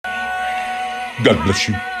God bless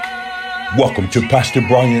you. Welcome to Pastor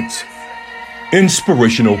Bryant's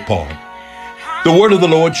Inspirational Pod. The word of the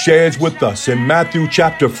Lord shares with us in Matthew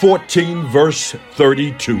chapter 14, verse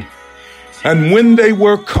 32. And when they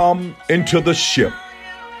were come into the ship,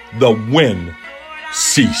 the wind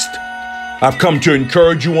ceased. I've come to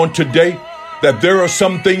encourage you on today that there are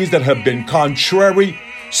some things that have been contrary,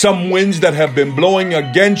 some winds that have been blowing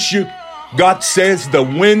against you. God says the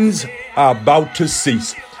winds are about to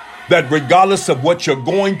cease. That regardless of what you're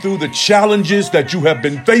going through, the challenges that you have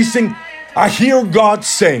been facing, I hear God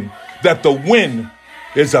saying that the wind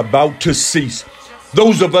is about to cease.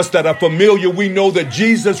 Those of us that are familiar, we know that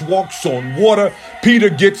Jesus walks on water. Peter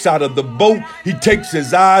gets out of the boat. He takes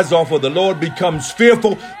his eyes off of the Lord, becomes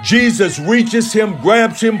fearful. Jesus reaches him,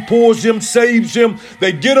 grabs him, pulls him, saves him.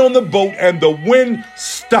 They get on the boat and the wind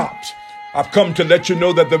stops. I've come to let you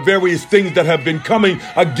know that the various things that have been coming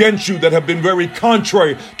against you that have been very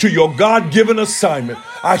contrary to your God-given assignment,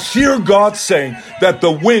 I hear God saying that the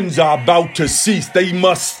winds are about to cease. They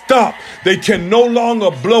must stop. They can no longer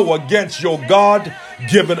blow against your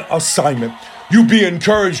God-given assignment. You be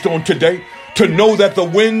encouraged on today to know that the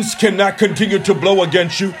winds cannot continue to blow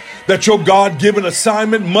against you, that your God-given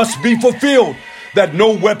assignment must be fulfilled, that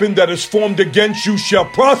no weapon that is formed against you shall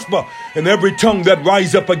prosper, and every tongue that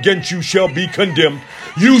rise up against you shall be condemned.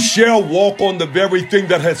 You shall walk on the very thing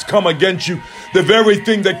that has come against you, the very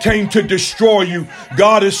thing that came to destroy you.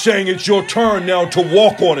 God is saying it's your turn now to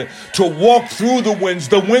walk on it, to walk through the winds.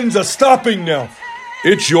 The winds are stopping now.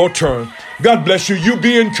 It's your turn. God bless you. You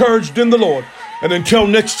be encouraged in the Lord. And until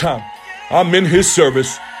next time, I'm in his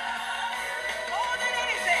service.